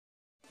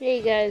Hey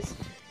guys,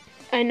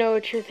 I know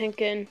what you're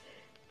thinking.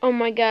 Oh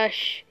my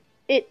gosh,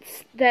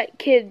 it's that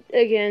kid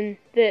again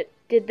that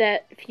did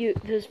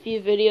those few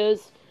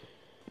videos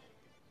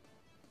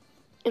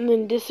and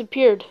then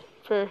disappeared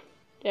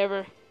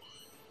forever.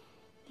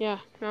 Yeah,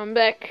 now I'm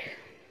back.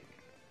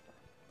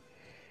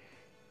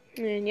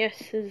 And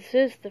yes, this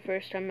is the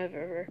first time I've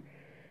ever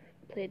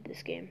played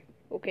this game.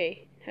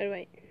 Okay, how do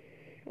I...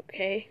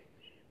 Okay.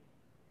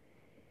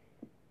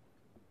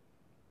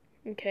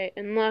 Okay,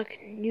 unlock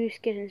new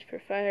skins for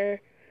fire.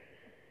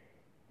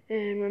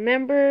 And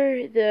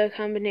remember the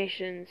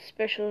combinations: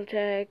 special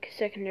attack,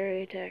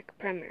 secondary attack,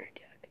 primary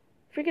attack.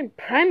 Freaking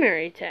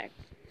primary attack!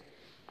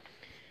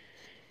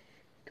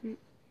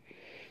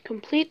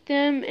 Complete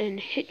them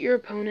and hit your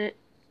opponent.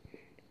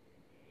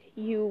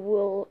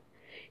 You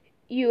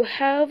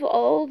have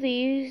all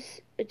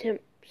these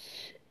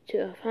attempts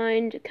to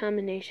find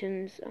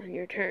combinations on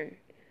your turn.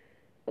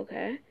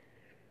 Okay?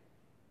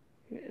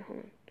 Wait, hold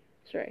on.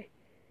 Sorry.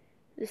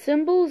 The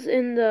symbol's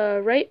in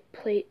the right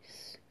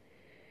place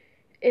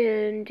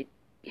and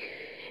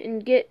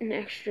get an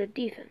extra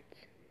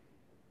defense.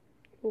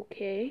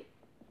 Okay.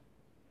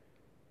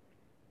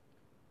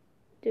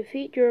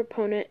 Defeat your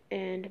opponent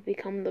and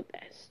become the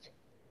best.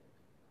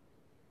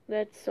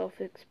 That's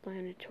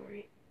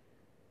self-explanatory.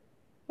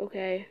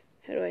 Okay,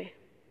 how do I...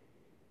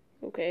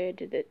 Okay, I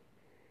did it.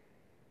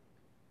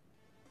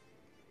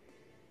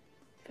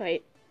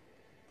 Fight.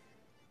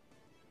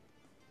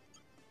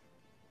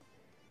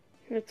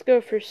 Let's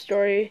go for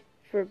story,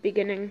 for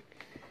beginning.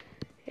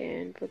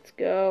 And let's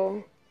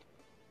go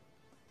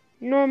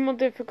normal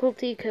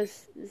difficulty,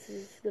 because this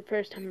is the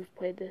first time I've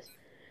played this.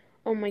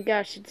 Oh my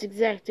gosh, it's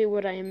exactly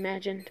what I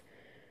imagined.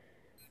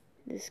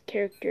 This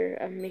character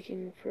I'm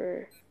making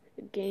for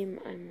a game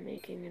I'm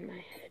making in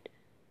my head.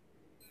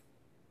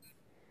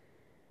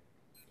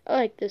 I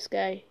like this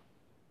guy.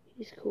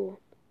 He's cool.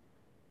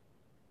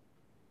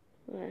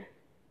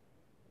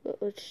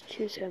 Let's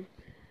choose him.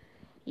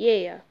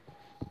 Yeah.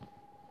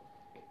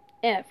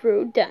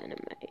 Afro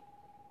Dynamite.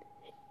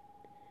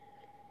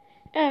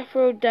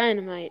 Afro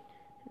Dynamite,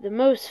 the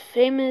most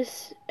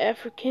famous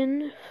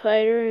African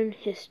fighter in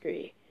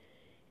history,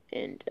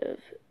 and of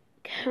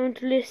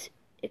countless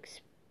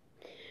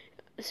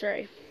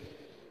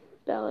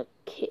ballot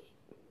cake.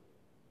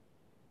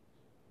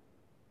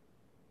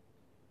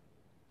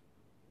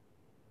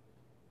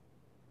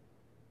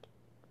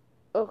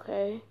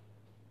 Okay.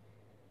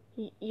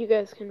 You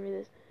guys can read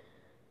this.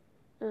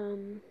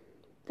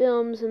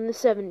 Films in the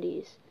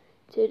 70s.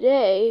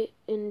 Today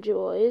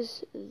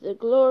enjoys the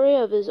glory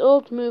of his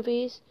old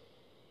movies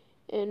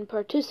and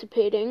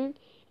participating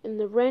in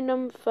the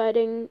Random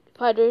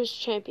Fighters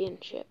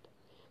Championship.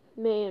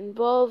 May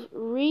involve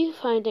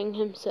refinding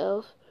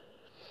himself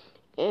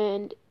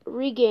and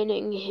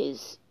regaining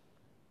his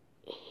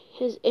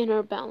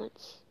inner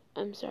balance.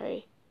 I'm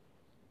sorry.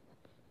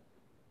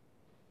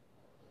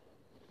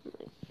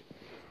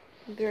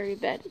 I'm very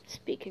bad at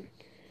speaking.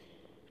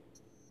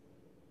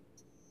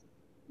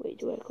 Wait,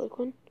 do I click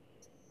one?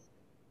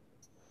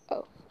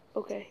 Oh,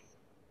 okay.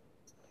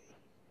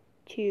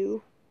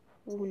 2,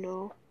 1,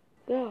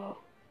 go.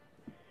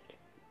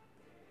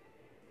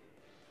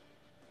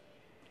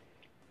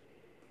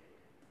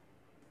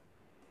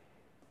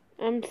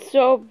 I'm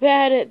so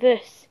bad at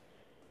this.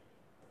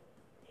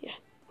 Yeah,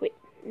 wait,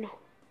 no.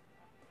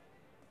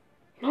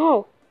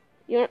 No!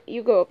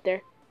 You go up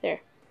there.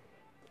 There.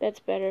 That's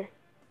better.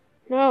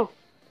 No.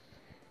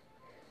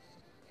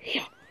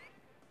 Yeah.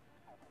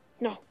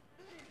 No.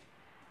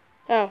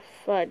 Oh,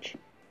 fudge.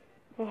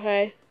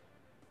 Okay.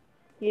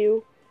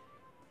 You.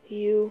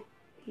 Yeah.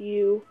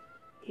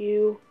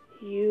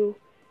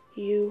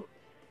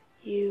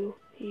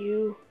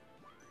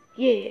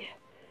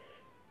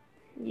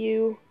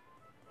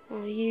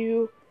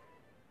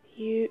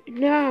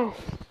 No.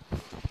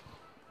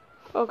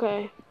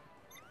 Okay.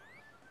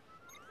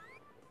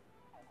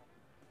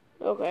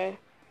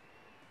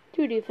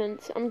 2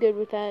 defense. I'm good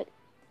with that.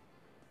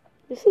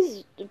 This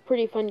is a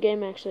pretty fun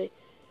game, actually.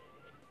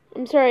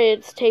 I'm sorry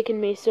it's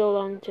taken me so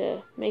long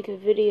to make a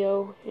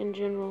video in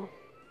general.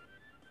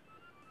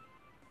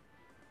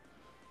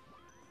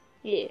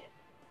 Yeah.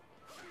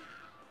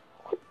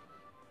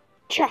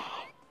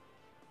 Cha.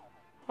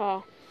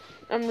 Oh,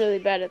 I'm really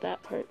bad at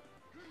that part.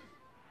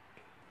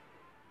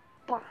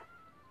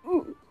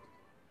 Ooh.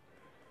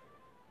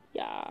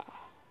 Yeah.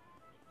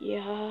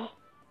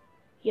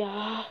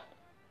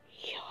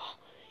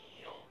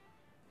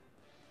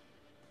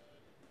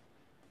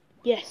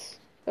 Yes.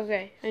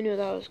 Okay, I knew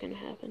that was gonna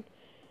happen.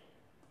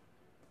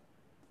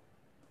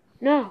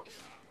 No.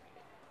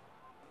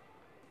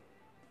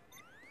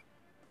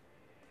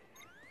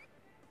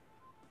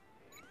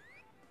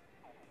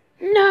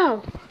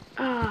 No.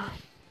 Ah.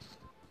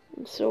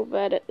 I'm so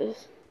bad at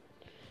this.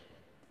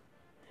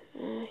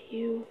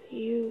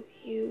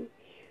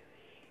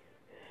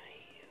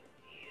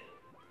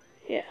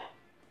 Yeah.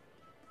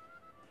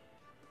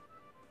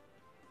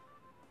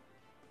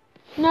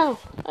 No,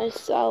 I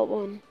saw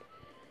one.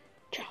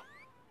 Cha.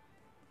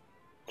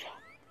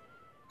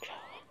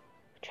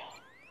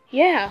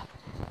 Yeah.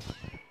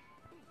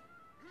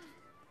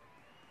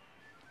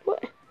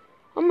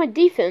 on my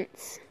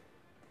defense.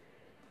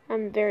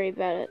 I'm very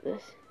bad at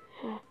this.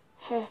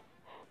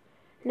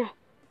 No.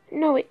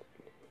 No, wait.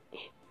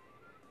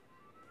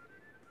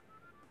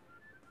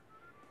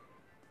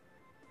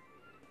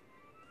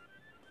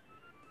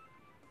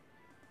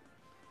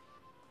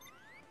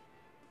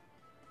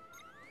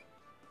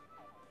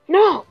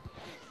 No!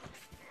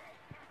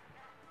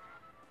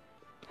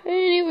 I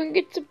didn't even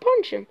get to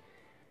punch him.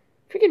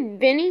 Freaking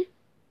Vinny.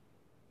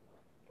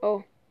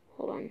 Oh,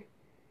 hold on.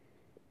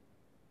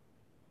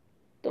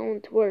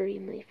 Don't worry,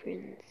 my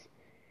friends.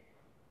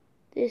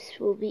 This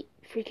will be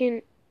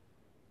freaking...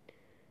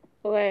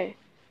 Okay.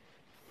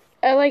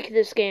 I like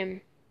this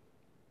game.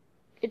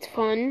 It's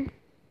fun.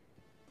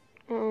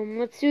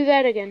 Let's do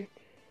that again.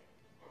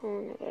 How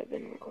long have I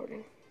been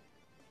recording?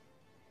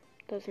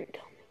 Doesn't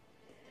tell me.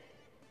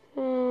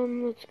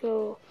 Let's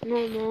go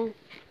normal.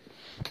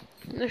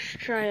 Let's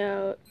try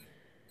out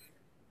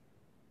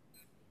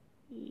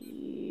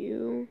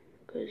you,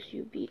 because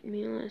you beat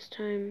me last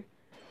time.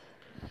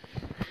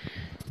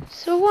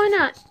 So why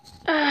not?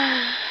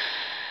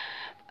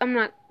 I'm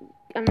not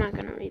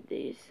gonna read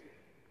these.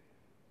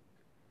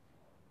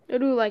 I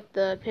do like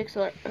the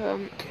pixel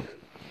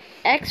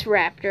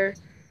X-Raptor.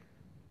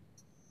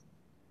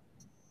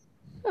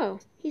 Oh,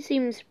 he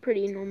seems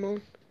pretty normal.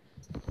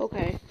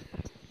 Okay.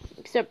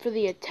 Except for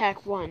the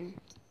attack 1.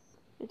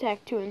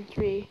 Attack 2 and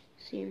 3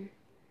 seem...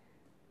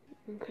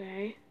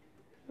 Okay.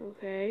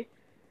 Okay.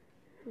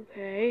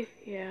 Okay.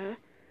 Yeah.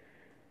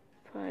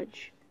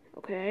 Fudge.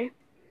 Okay.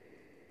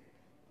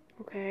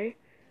 Okay.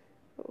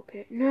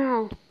 Okay.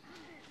 No!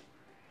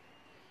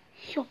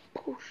 Yo,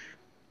 push.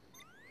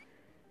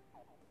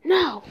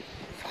 No!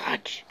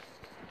 Fudge!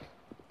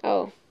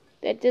 Oh.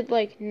 That did,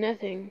 like,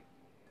 nothing.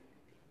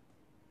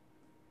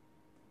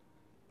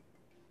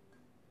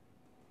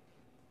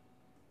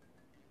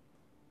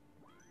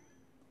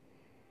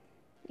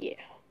 Yeah.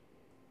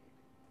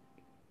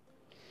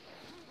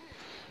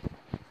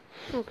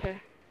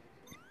 Okay.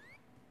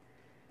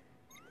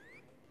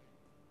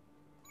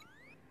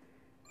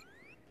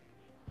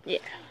 Yeah.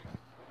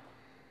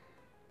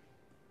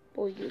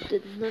 Boy, you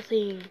did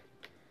nothing.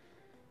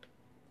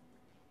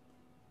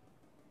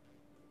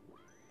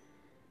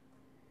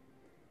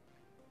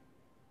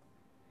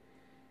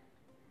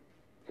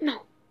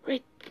 No.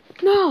 Right.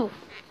 No!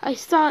 I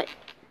saw it.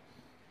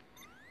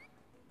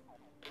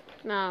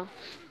 No.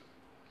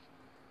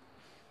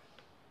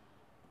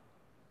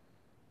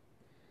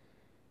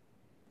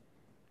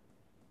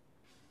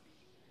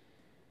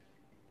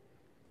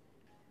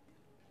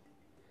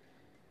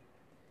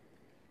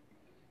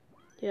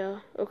 Yeah,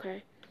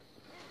 okay.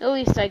 At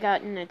least I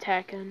got an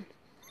attack in.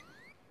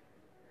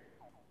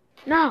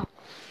 No!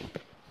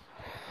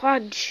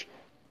 Fudge!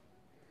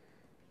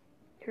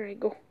 Here I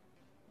go.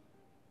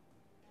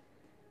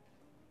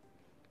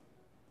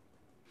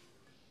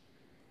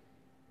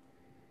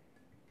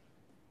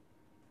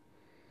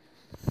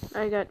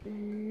 I got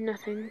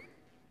nothing.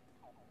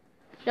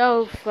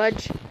 No,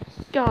 fudge.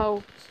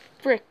 Go.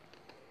 Frick.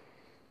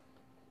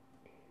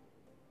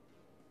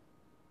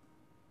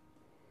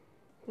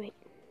 Wait.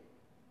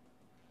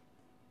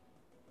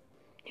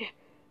 Yeah.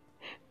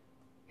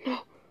 No.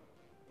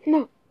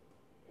 No.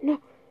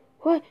 No.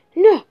 What?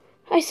 No.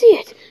 I see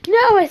it.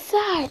 No, I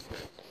saw it.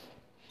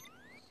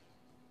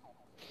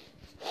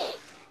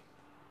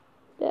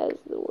 That is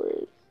the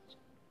worst.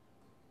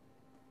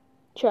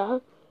 Cha?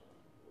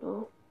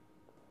 No.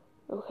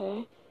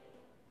 Okay.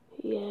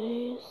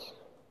 Yes.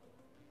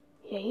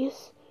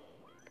 Yes.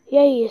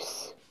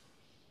 Yes.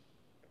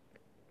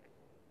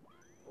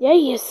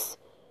 Yes.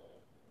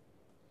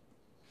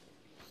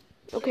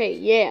 Okay,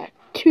 yeah.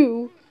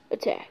 2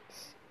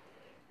 attacks.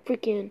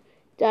 Freaking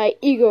die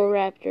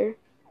Raptor.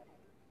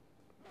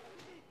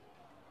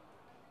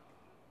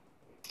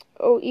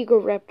 Oh,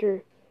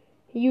 Raptor,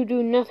 you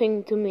do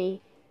nothing to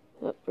me.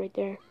 Up right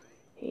there.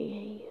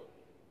 Hey.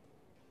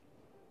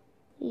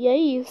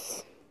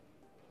 Yes.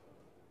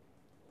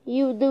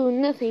 You do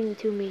nothing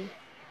to me.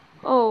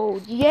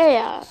 Oh,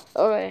 yeah.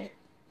 Alright.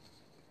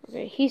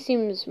 Okay, he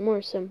seems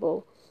more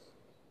simple.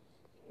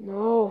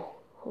 No.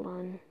 Hold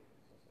on.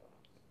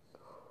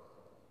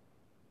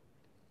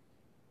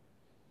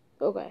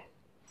 Okay.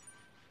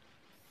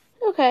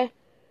 Okay.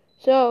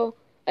 So,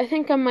 I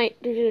think I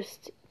might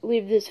just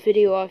leave this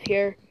video off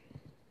here.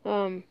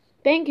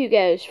 Thank you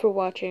guys for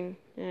watching.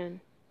 And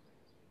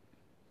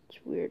it's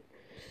weird.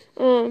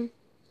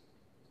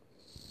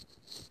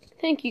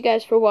 Thank you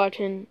guys for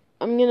watching.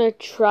 I'm gonna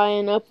try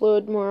and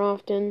upload more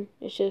often.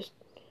 It's just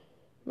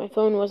my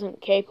phone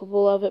wasn't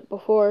capable of it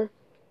before.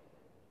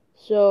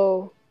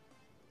 So,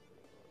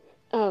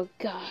 oh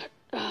god.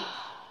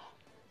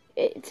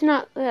 It's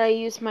not that I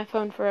use my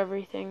phone for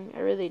everything. I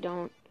really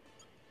don't.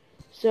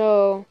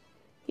 So,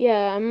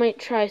 yeah, I might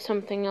try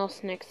something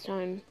else next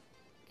time.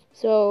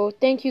 So,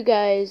 thank you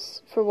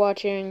guys for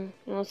watching,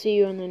 and I'll see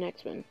you in the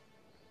next one.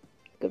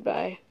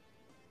 Goodbye.